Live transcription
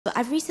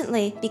I've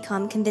recently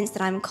become convinced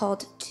that I'm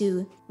called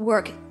to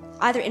work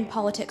either in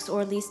politics or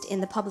at least in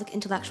the public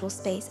intellectual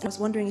space. And I was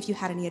wondering if you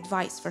had any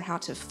advice for how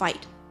to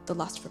fight the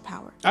lust for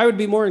power. I would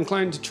be more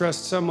inclined to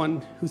trust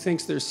someone who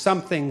thinks there's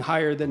something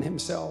higher than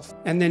himself.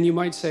 And then you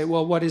might say,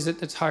 well, what is it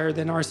that's higher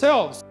than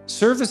ourselves?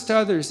 Service to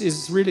others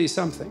is really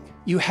something.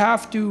 You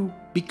have to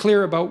be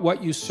clear about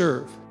what you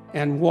serve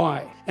and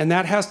why. And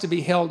that has to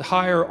be held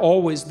higher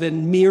always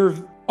than mere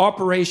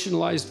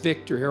operationalized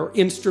victory or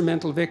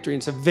instrumental victory.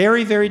 It's a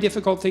very, very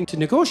difficult thing to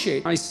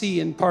negotiate. I see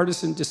in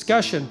partisan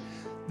discussion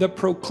the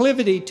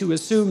proclivity to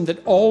assume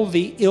that all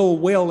the ill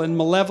will and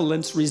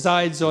malevolence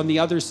resides on the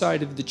other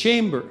side of the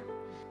chamber,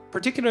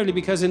 particularly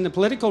because in the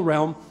political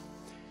realm,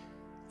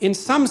 in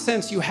some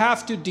sense, you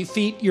have to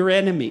defeat your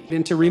enemy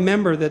and to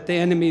remember that the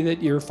enemy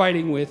that you're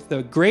fighting with,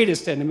 the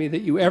greatest enemy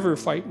that you ever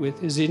fight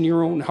with, is in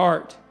your own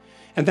heart.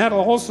 And that'll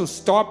also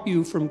stop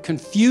you from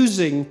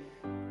confusing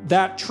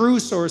that true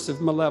source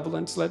of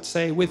malevolence, let's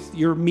say, with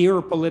your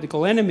mere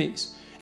political enemies.